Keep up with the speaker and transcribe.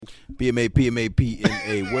PMA.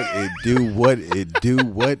 What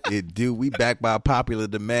it do. We back by popular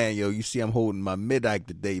demand, yo. You see, I'm holding my mid-ike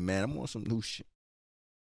today, man. I'm on some new shit.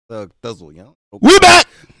 Thuzzle, you know. We back.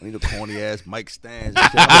 I need a corny ass mic stands.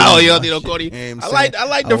 Oh, yo, need no corny. I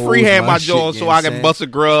like to freehand my jaw so I can bust a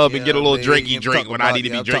grub and get a little drinky drink when I need to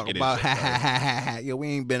be drinking it. Yo, we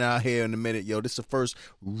ain't been out here in a minute, yo. This is the first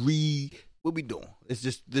what we doing? It's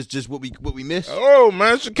just what we missed. Oh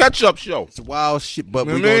man, it's a catch up show. It's wild shit, but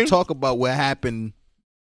we're gonna talk about what happened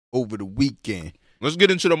over the weekend. Let's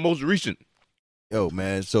get into the most recent. Yo,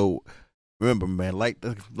 man. So remember, man, like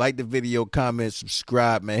the video, comment,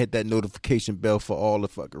 subscribe, man. Hit that notification bell for all the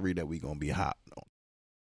fuckery that we gonna be hot on.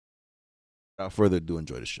 Without further ado,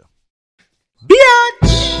 enjoy the show.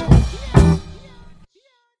 Biatch!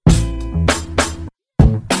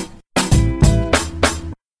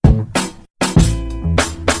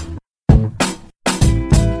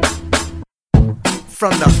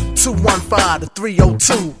 From the 215 to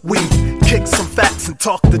 302, we kick some facts and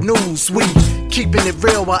talk the news. We keeping it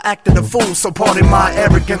real while acting a fool. So pardon my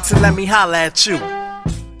arrogance and let me holla at you.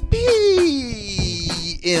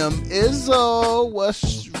 PM Izzo,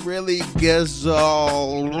 what's really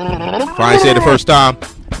Gizzo? Brian said the first time.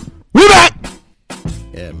 We back.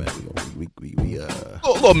 Yeah, man. We a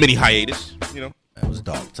little mini hiatus, you know. That was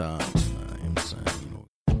dark times, man. You know what I'm saying? You know,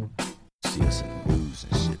 see us in the news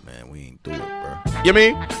and shit, man. We ain't do it, bro. You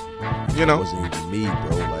mean? You know. It wasn't even me,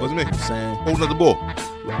 bro. Like, wasn't me. You know what I'm saying? Whole nother ball.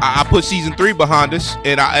 I put season 3 behind us,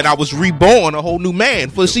 and I was reborn a whole new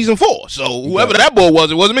man for season 4. So whoever that boy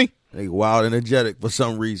was, it wasn't me. They wild energetic for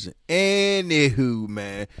some reason. Anywho,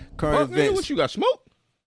 man. Current events. What you got, smoke?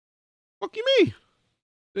 Fuck you mean?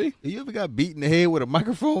 See? You ever got beat in the head with a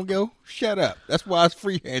microphone, yo? Shut up. That's why it's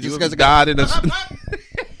freehand. Just because God in us.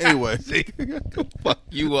 Anyway. See? Fuck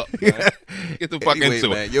you up, man. Get the fuck into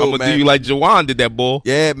man, it. yo, I'm going to do you like Jawan did that, boy.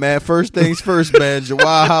 Yeah, man. First things first, man.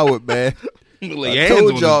 Jawad Howard, man. I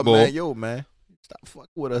told y'all, man. Yo, man. Stop fucking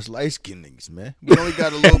with us light-skinned niggas, man. We only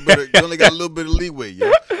got a little bit of leeway, yo.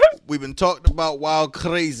 We've been talking about wild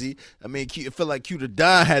crazy. I mean, it felt like Q the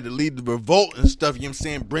Don had to lead the revolt and stuff, you know what I'm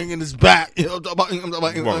saying? Bringing us back. You know what I'm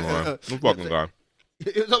talking about? I'm fucking guy.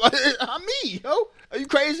 I'm me, yo. Are you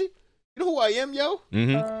crazy? You know who I am, yo?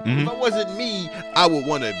 Mm-hmm. If I wasn't me, I would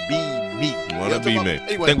want to be me. Want to be me.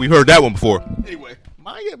 Anyway, I think we heard that one before. Anyway,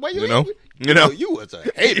 why you know? You was a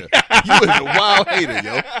hater. You was a wild hater,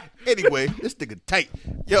 yo. Anyway, this nigga tight.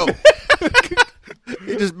 Yo.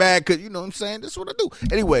 He just mad because, you know what I'm saying? That's what I do.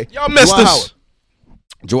 Anyway. Y'all missed us.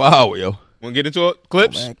 Joel Howard, yo. Want to get into it?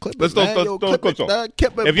 Clips? Oh, man, Let's throw clips on.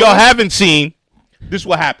 If y'all y'all haven't seen, this is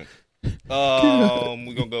what happened. We're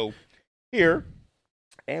going to go here,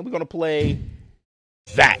 and we're going to play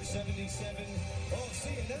that.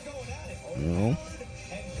 You know?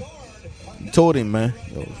 You told him, man.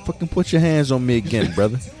 Yo, fucking put your hands on me again,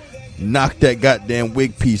 brother. Knock that goddamn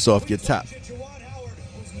wig piece off your top.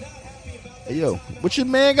 Hey, yo, what your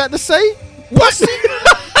man got to say? Pussy!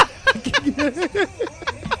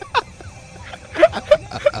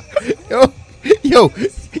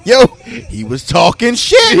 Yo, he was talking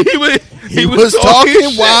shit. He was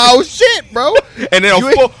talking wild shit, bro. And then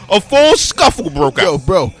a full scuffle broke out. Yo,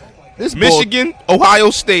 bro. This Michigan, Ohio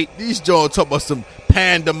State. These Jones talk about some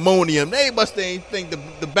pandemonium. They must ain't think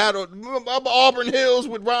the battle. Remember Auburn Hills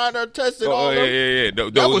with Ryan Artest and all that. Yeah.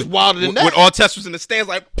 That was wilder than that. When Artest was in the stands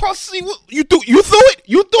like, pussy, you threw it? You threw it?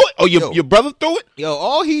 Oh, your brother threw it? Yo,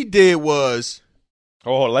 all he did was.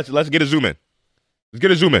 Oh, let's get a zoom in. Let's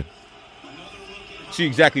get a zoom in. See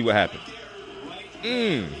exactly what happened.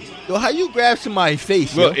 Yo, how you grab somebody's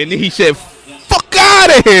face? Look, yo? and then he said, "Fuck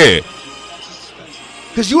out of here."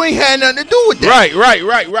 Because you ain't had nothing to do with that.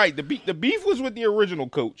 Right. The beef was with the original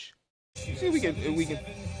coach. See if we can.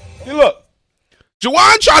 Hey, look.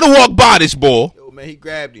 Jawan tried to walk by this ball. Yo, man, he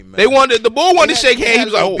grabbed him, man. The ball wanted to shake hands. He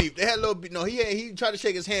was like, beef. They had a little beef. No, he tried to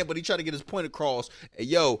shake his hand, but he tried to get his point across. Hey,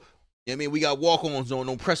 yo, I mean, we got walk-ons on.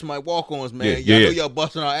 Don't press my walk-ons, man. Y'all know y'all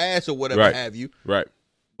busting our ass or whatever have you. Right.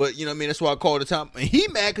 But, you know what I mean? That's why I called the time. And he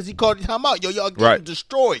mad because he called the time out. Yo, y'all getting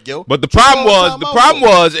destroyed, yo. But the problem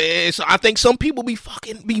was, I think some people be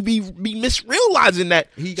fucking be misrealizing that.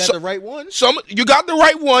 He got the right one? You got the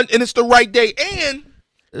right one, and it's the right day. And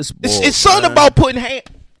it's something about putting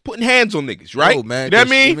hands on niggas, right? Oh, man. You know what I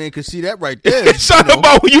mean? Man can see that right there. It's something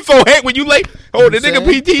about when you throw hand, when you lay. Oh, the nigga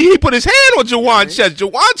PT, he put his hand on Jawan's chest.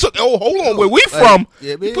 Jawan took, hold on, where we from?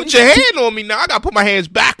 Yeah, you put your hand on me now. I got to put my hands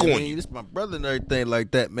back on you. This my brother and everything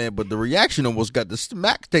like that, man. But the reaction almost got the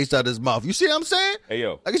smack taste out of his mouth. You see what I'm saying? Hey,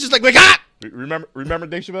 yo. Like, it's just like, ah! Remember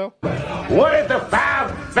Dave Chappelle? What did the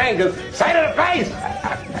 5 fingers say to the face?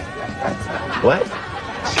 What?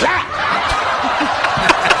 Slap!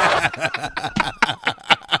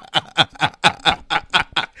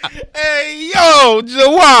 Hey, yo,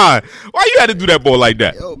 Jawan, why you had to do that boy like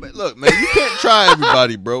that? Yo, man, look, man, you can't try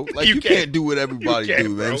everybody, bro. Like, you can't do what everybody do,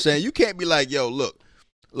 man. Bro. I'm saying you can't be like, yo, look,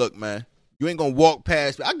 man, you ain't gonna walk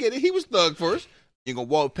past me. I get it. He was thug first. You ain't gonna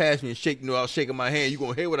walk past me and shake, I was shaking my hand. You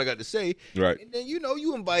gonna hear what I got to say. Right. And then,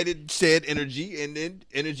 you invited said energy, and then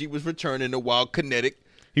energy was returning to wild kinetic.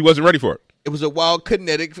 He wasn't ready for it. It was a wild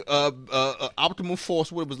kinetic optimal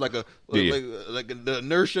force. What it was like the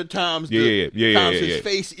inertia times times his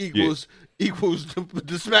face equals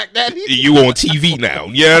the smack daddy. You on TV now,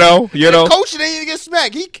 you know. Coach didn't even get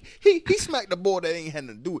smacked. He smacked the ball that ain't had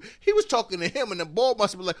nothing to do with it. He was talking to him, and the ball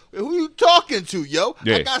must have been like, "Who you talking to, yo?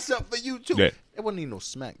 Yeah. I got something for you too." Yeah. It wasn't even no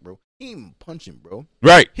smack, bro. He ain't even punching, bro.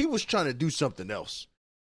 Right. He was trying to do something else.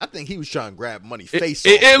 I think he was trying to grab money face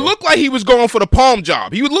off. It looked like he was going for the palm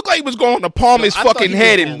job. He would look like he was going to palm his fucking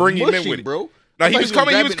head and bring him in with it. Bro. Now he was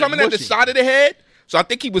coming at the side of the head. So I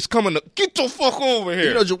think he was coming to get the fuck over here.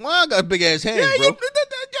 You know, Jawan got big ass hands, bro. Yeah,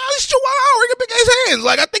 Jawan got big ass hands.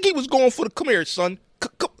 Like, I think he was going for the come here, son.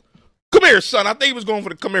 Come here, son. I think he was going for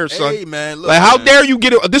the come here, son. Hey, man. Look, like, how dare you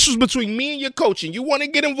get it? This was between me and your coach, and you want to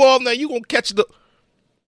get involved now. You going to catch the.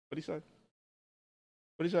 What'd he say?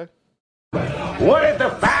 What'd he say? What did the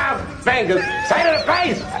five fingers say to the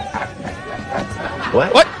face?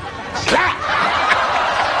 What? Slap!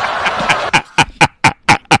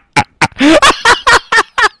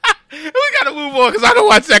 We gotta move on because I don't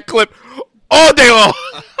watch that clip all day long.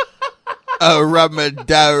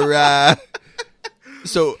 Ramadara.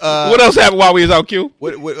 So, what else happened while we was out, Q?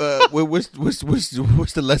 What's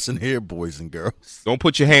the lesson here, boys and girls? Don't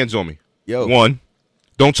put your hands on me. Yo. 1,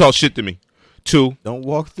 don't talk shit to me. 2, don't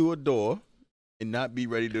walk through a door and not be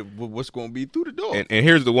ready to what's going to be through the door. And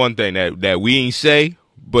here's the one thing that we ain't say,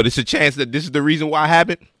 but it's a chance that this is the reason why it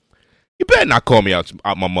happened. You better not call me out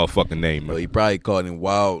my motherfucking name, man. Well, he probably called him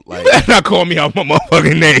wild. Like, you better not call me out my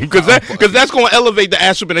motherfucking name, because that's going to elevate the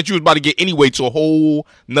ass whipping that you was about to get anyway to a whole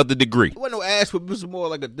nother degree. It wasn't no ass whip. It was more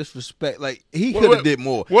like a disrespect. Like, he could have did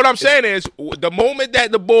more. What I'm saying is, the moment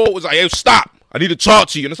that the bull was like, hey, stop, I need to talk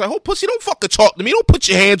to you. And it's like, oh, pussy, don't fucking talk to me. Don't put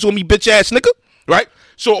your hands on me, bitch ass nigga. Right?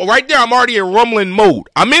 So right there, I'm already in rumbling mode.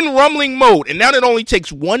 I'm in rumbling mode. And now it only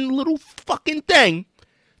takes one little fucking thing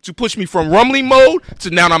to push me from rumbling mode to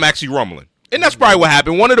now I'm actually rumbling. And that's probably what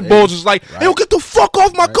happened. One of the bulls was like, hey, get the fuck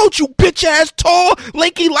off my coach, you bitch ass, tall,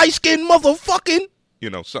 lanky, light skinned motherfucking. You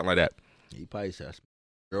know, something like that. He probably said,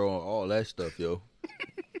 girl, all that stuff, yo. You know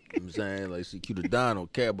what I'm saying? Like, see, Q the Don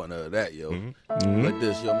don't care about none of that, yo. Mm-hmm. Like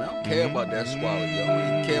this, yo, man. I don't care about that squalor, yo. I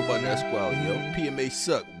don't care about that squalor, yo. PMA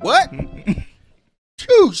suck. What?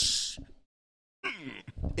 Juice.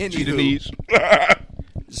 Anywho.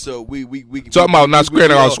 So we talking about not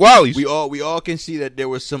squaring our squallies. We all can see that there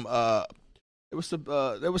was some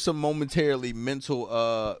momentarily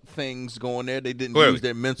mental things going there. They didn't use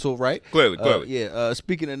their mental right. Clearly.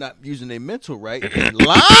 Speaking of not using their mental right, lying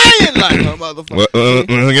like a motherfucker.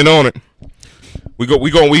 Get on it.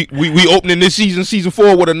 We opening this season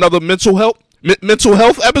 4 with another mental health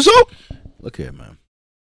episode. Look here, man.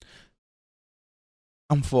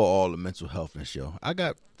 I'm for all the mental healthness, yo. I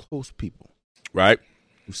got close people, right,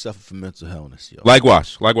 who suffer from mental illness, yo.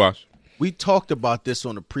 Likewise. We talked about this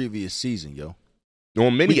on the previous season, yo.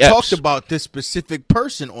 On many we talked about this specific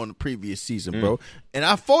person on the previous season, bro. And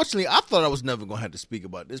unfortunately, I thought I was never going to have to speak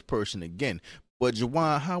about this person again. But,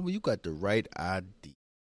 Jawan Howard, you got the right ID.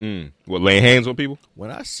 What, laying hands on people?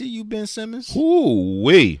 When I see you, Ben Simmons.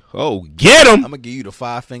 Ooh-wee. Oh, get him. I'm going to give you the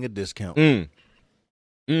 5-finger discount. I'm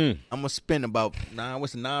going to spend about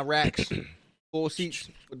 9 racks. 4 seats.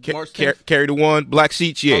 Carry the 1 black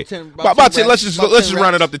seats, yeah. About 10. Let's just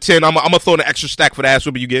round it up to 10. I'm gonna throw in an extra stack for the ass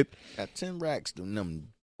whipping you get. Got 10 racks.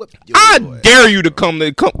 I dare you to come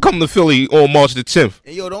to Philly on March the 10th.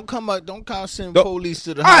 And yo, don't send police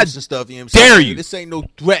to the house and stuff. You know what I'm saying? Dare you? This ain't no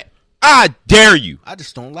threat. I dare you. I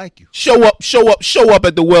just don't like you. Show up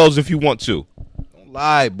at the Wells if you want to. Don't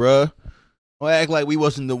lie, bruh. Don't act like we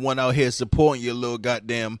wasn't the one out here supporting your little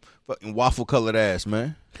goddamn fucking waffle colored ass,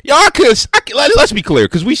 man. Yo, let's be clear,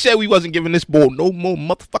 because we said we wasn't giving this boy no more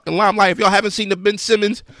motherfucking limelight. If y'all haven't seen the Ben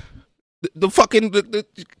Simmons, click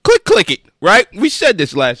it, right? We said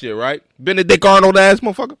this last year, right? Benedict Arnold ass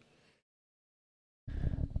motherfucker.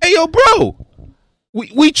 Hey, yo, bro,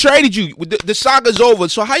 we traded you. The saga's over,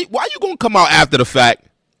 so why you gonna come out after the fact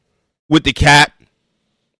with the cap?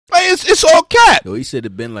 Like, it's all cap. Yo, he said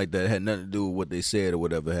it been like that. It had nothing to do with what they said or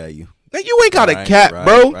whatever have you. Man, you ain't got a cap,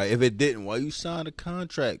 bro. Right. If it didn't, why you signed a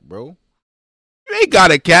contract, bro? You ain't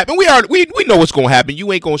got a cap, and we know what's gonna happen.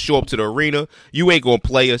 You ain't gonna show up to the arena. You ain't gonna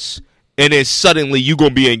play us, and then suddenly you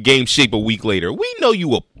gonna be in game shape a week later. We know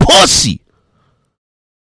you a pussy.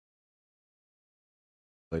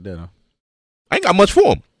 Like that, huh? I ain't got much for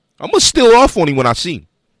him. I'm gonna steal off on him when I see him.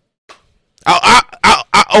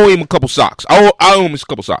 I owe him a couple socks. I owe him a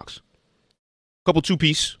couple socks. Couple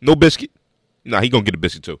 2-piece, no biscuit. Nah, he gonna get a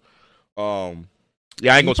biscuit too. Yeah,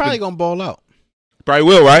 I ain't gonna. Probably gonna ball out. Probably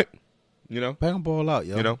will, right? You know, probably gonna ball out,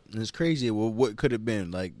 yo. You know, and it's crazy. Well, what could have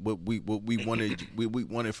been like what we wanted we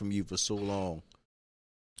wanted from you for so long.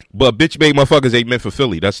 But bitch made motherfuckers ain't meant for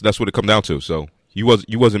Philly. That's what it come down to. So you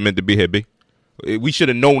wasn't meant to be here, B. We should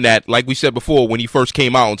have known that, like we said before, when he first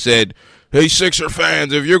came out and said, "Hey, Sixer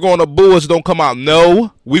fans, if you're going to boo us, don't come out."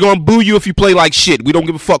 No, we gonna boo you if you play like shit. We don't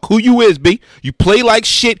give a fuck who you is, B. You play like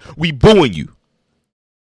shit, we booing you.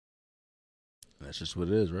 That's just what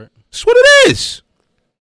it is, right? That's what it is.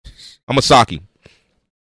 I'm a Saki.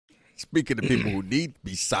 Speaking of people who need to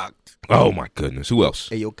be socked. Oh my goodness, who else?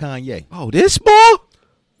 Hey, yo, Kanye. Oh, this boy.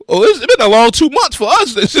 Oh, it's been a long 2 months for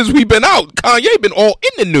us since we've been out. Kanye been all in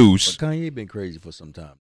the news. But Kanye been crazy for some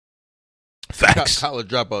time. Facts. College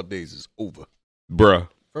dropout days is over. Bruh.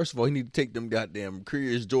 First of all, he need to take them goddamn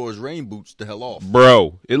Curious George rain boots the hell off.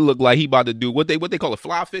 Bro, it looked like he about to do what they call it,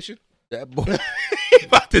 fly fishing. That boy. He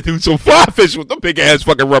about to do some fly fishing with them big ass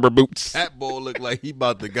fucking rubber boots. That boy look like he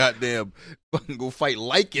about to goddamn fucking go fight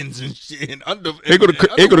lichens and shit. They go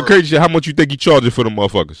to crazy shit. How much you think he charging for them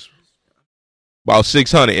motherfuckers? About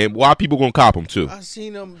 $600, and why people gonna cop them too? I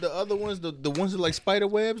seen them, the other ones, the ones that like spider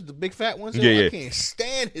webs, the big fat ones. Yeah. I can't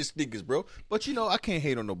stand his sneakers, bro. But you know, I can't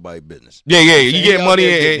hate on nobody's business. Yeah. You getting money,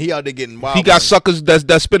 and he out there getting wild. He got money. suckers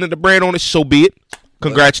that's spending the brand on it. So be it.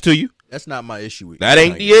 Congrats to you. That's not my issue with that.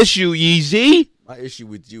 Ain't the issue, Yeezy. My issue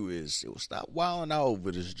with you is, stop wilding out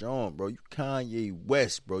over this John, bro. You Kanye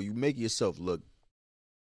West, bro. You make yourself look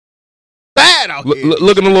bad out here.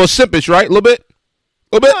 Looking a little simpish, right? A little bit.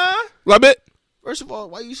 First of all,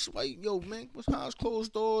 why you yo, man, what's house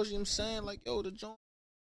closed doors, you know what I'm saying? Like, yo, the John,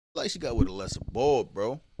 like she got with a lesser board,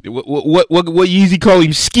 bro. What Yeezy call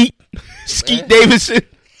him? Skeet Davidson.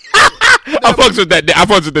 I fucks with that. I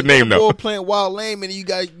fucks with the name though. Ball playing wild lame, and you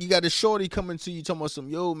got a shorty coming to you talking about some,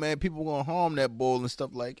 yo, man, people gonna harm that ball and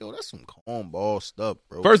stuff. Like, yo, that's some cornball stuff,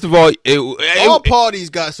 bro. First of all, all parties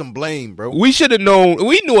got some blame, bro. We should have known.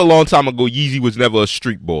 We knew a long time ago Yeezy was never a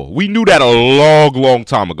street ball. We knew that a long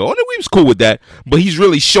time ago, and we was cool with that. But he's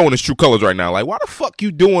really showing his true colors right now. Like, why the fuck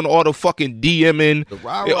you doing all the fucking DMing,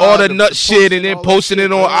 all the nut shit, and then posting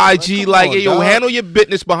it on IG? Like, hey, yo, handle your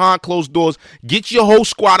business behind closed doors. Get your whole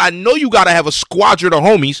squad. I know you gotta have a squadron of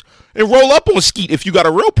homies and roll up on Skeet if you got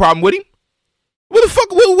a real problem with him. What the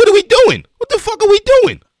fuck? What are we doing? What the fuck are we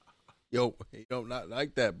doing? Yo, he don't not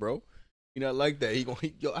like that, bro. He not like that.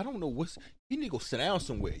 Yo, I don't know you need to go sit down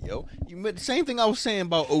somewhere, yo. The same thing I was saying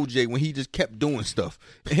about OJ when he just kept doing stuff.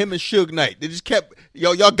 Him and Suge Knight, they just kept,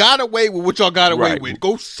 y'all got away with what y'all got away with.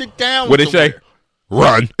 Go sit down. What they say?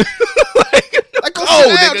 Run. Like, go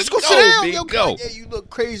sit down. Just go sit down. Yo, go. Yeah, you look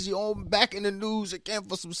crazy on back in the news again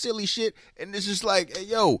for some silly shit. And it's just like, hey,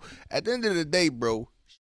 yo, at the end of the day, bro,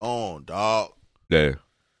 dog. Yeah.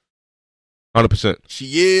 100%.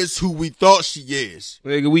 She is who we thought she is.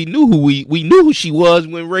 Nigga, we knew who she was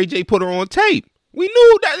when Ray J put her on tape. We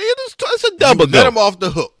knew that it's a double. Let him off the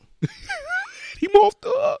hook. He off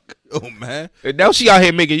the hook. Oh man. And now she out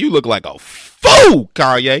here making you look like a fool,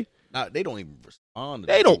 Kanye. Nah, they don't even respond.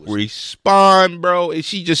 They don't respond, bro. And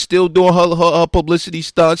she just still doing her publicity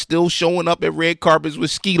stunts, still showing up at red carpets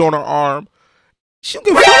with Skeet on her arm. She don't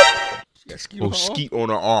give a fuck. Skeet on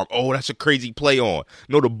her arm. Oh, that's a crazy play on.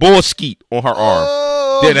 No, the bull Skeet on her arm.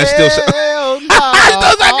 Oh, yeah, that's still so crazy.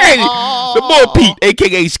 The bull Pete,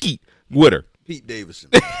 aka Skeet, with her. Pete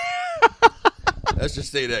Davidson. Let's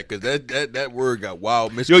just say that because that word got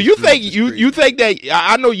wild. Yo, you think that?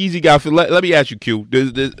 I know Yeezy got. Let me ask you, Q.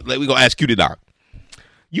 We gonna ask Q to Doc.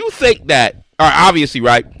 You think that? Obviously,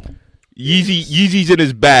 right? Yeezy's in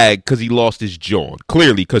his bag because he lost his John.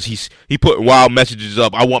 Clearly, because he putting wild messages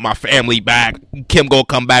up. I want my family back. Kim gonna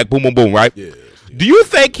come back. Boom, boom, boom. Right? Yeah. Do you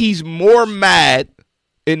think he's more mad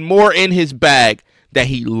and more in his bag that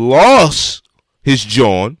he lost his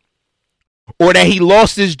John, or that he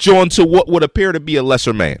lost his John to what would appear to be a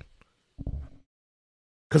lesser man?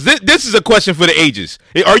 Because this is a question for the ages.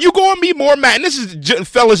 Are you going to be more mad? And this is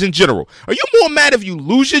fellas in general. Are you more mad if you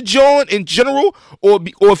lose your John in general, or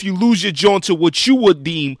if you lose your John to what you would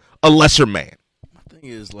deem a lesser man? My thing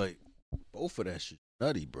is, like, both of that shit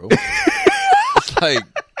nutty, bro. It's like,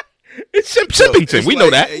 it's Simpington. We know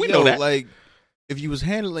that. We know that. Like, if you was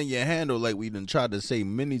handling your handle like we done tried to say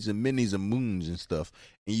minis and minis and moons and stuff,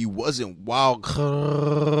 and you wasn't wild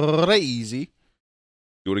crazy,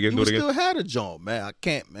 Do it again. You Do it again. still had a joint, man. I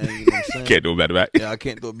can't, man. You know what I'm saying? Can't do it back to back. Yeah, I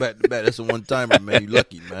can't do it back to back. That's a one timer, man. You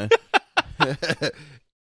lucky, man.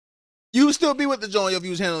 You would still be with the joint if you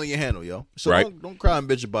was handling your handle, yo. So Right. don't cry and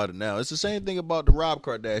bitch about it now. It's the same thing about the Rob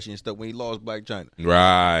Kardashian stuff when he lost Blac Chyna.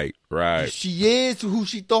 Right. She is who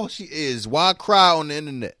she thought she is. Why cry on the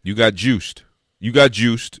internet? You got juiced.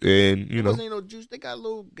 And you know. Wasn't no juice. They got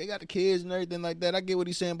the kids and everything like that. I get what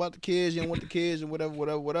he's saying about the kids. You don't want the kids and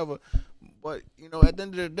whatever. But you know, at the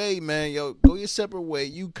end of the day, man, yo, go your separate way.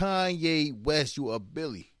 You Kanye West, you a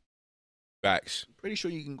Billy. Facts. Pretty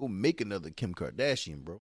sure you can go make another Kim Kardashian,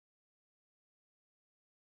 bro.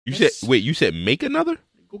 You said make another?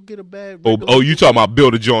 Go get a bad. You talking about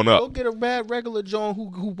build a joint up? Go get a bad regular John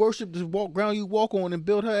who worship the ground you walk on and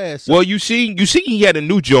build her ass. Well, you see, he had a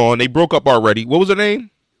new John. They broke up already. What was her name?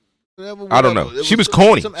 Whatever. I don't know. She was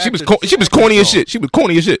corny. She was corny as shit. She was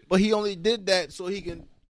corny as shit. But he only did that so he can.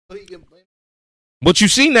 But you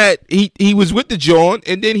seen that he was with the John,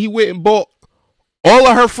 and then he went and bought all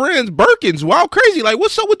of her friends Birkins. Wow, crazy! Like,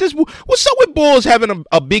 what's up with this? What's up with boys having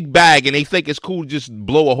a big bag and they think it's cool to just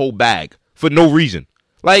blow a whole bag for no reason?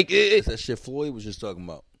 Like that shit Floyd was just talking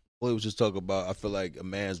about. Floyd was just talking about. I feel like a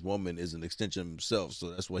man's woman is an extension of himself,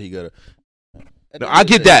 so that's why he gotta. No, I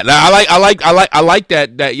get that. I like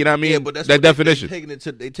that. That, you know what I mean? Yeah, but that's that definition. They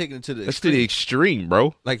taking it to the. That's to the extreme,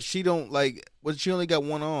 bro. Like she don't like. But she only got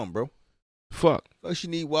one arm, bro. Fuck. Like she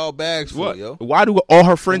need wild bags for what? Yo. Why do all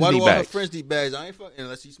her friends need bags? Why do all her friends need bags? I ain't fucking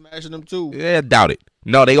unless he's smashing them too. Yeah, I doubt it.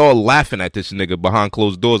 No, they all laughing at this nigga behind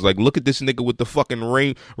closed doors. Like, look at this nigga with the fucking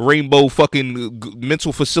rainbow fucking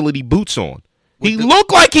mental facility boots on. He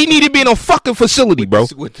looked like he needed to be in a fucking facility, bro.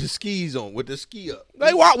 With the skis on, with the ski up.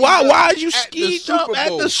 Like, why is you skied up at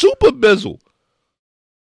the Super Bizzle?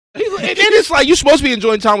 And then it's like, you supposed to be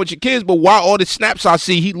enjoying time with your kids, but why all the snaps I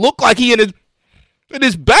see, he looked like he in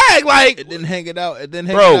his bag, like it didn't hang it out. It didn't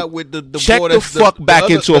hang bro, it out with the check boy the fuck back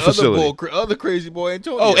into a facility. Other crazy boy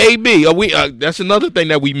Antonio. Oh, AB. That's another thing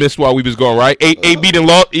that we missed while we was going, right? AB done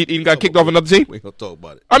lost. He got kicked off another team. We ain't gonna talk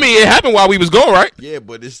about it. I mean, it happened while we was going, right? Yeah,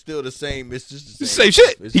 but it's still the same. It's just the same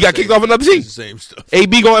shit. He got kicked off another team. It's the same stuff.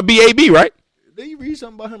 AB gonna be AB, right? Did you read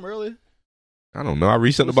something about him earlier? I don't know. I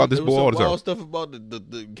read something about this boy all the time. Wild stuff about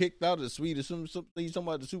the kicked out of the suite or something. You talking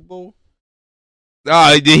about the Super Bowl?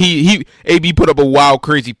 He AB put up a wild,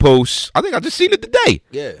 crazy post. I think I just seen it today.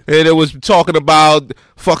 Yeah, and it was talking about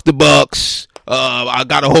fuck the Bucks. I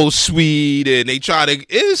got a whole suite, and they try to.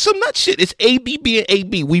 It's some nut shit. It's AB being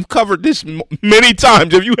AB. We've covered this many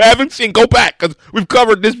times. If you haven't seen, go back because we've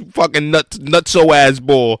covered this fucking nutso ass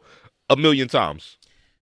ball a million times.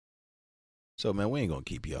 So man, we ain't gonna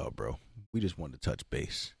keep y'all, bro. We just want to touch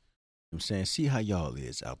base. You know what I'm saying, see how y'all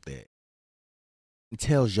is out there. It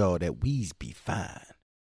tells y'all that we's be fine.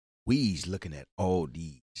 We's looking at all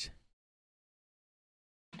these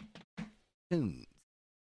tunes.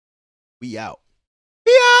 We out.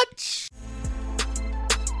 Biatch.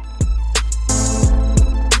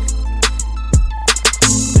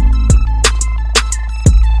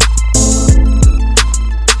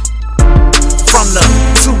 From the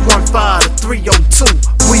 215 to 302,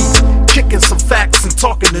 we kicking some facts and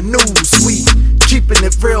talking the news. We keeping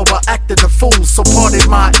it real while acting a fool. So pardon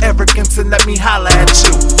my arrogance and let me holla at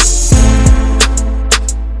you.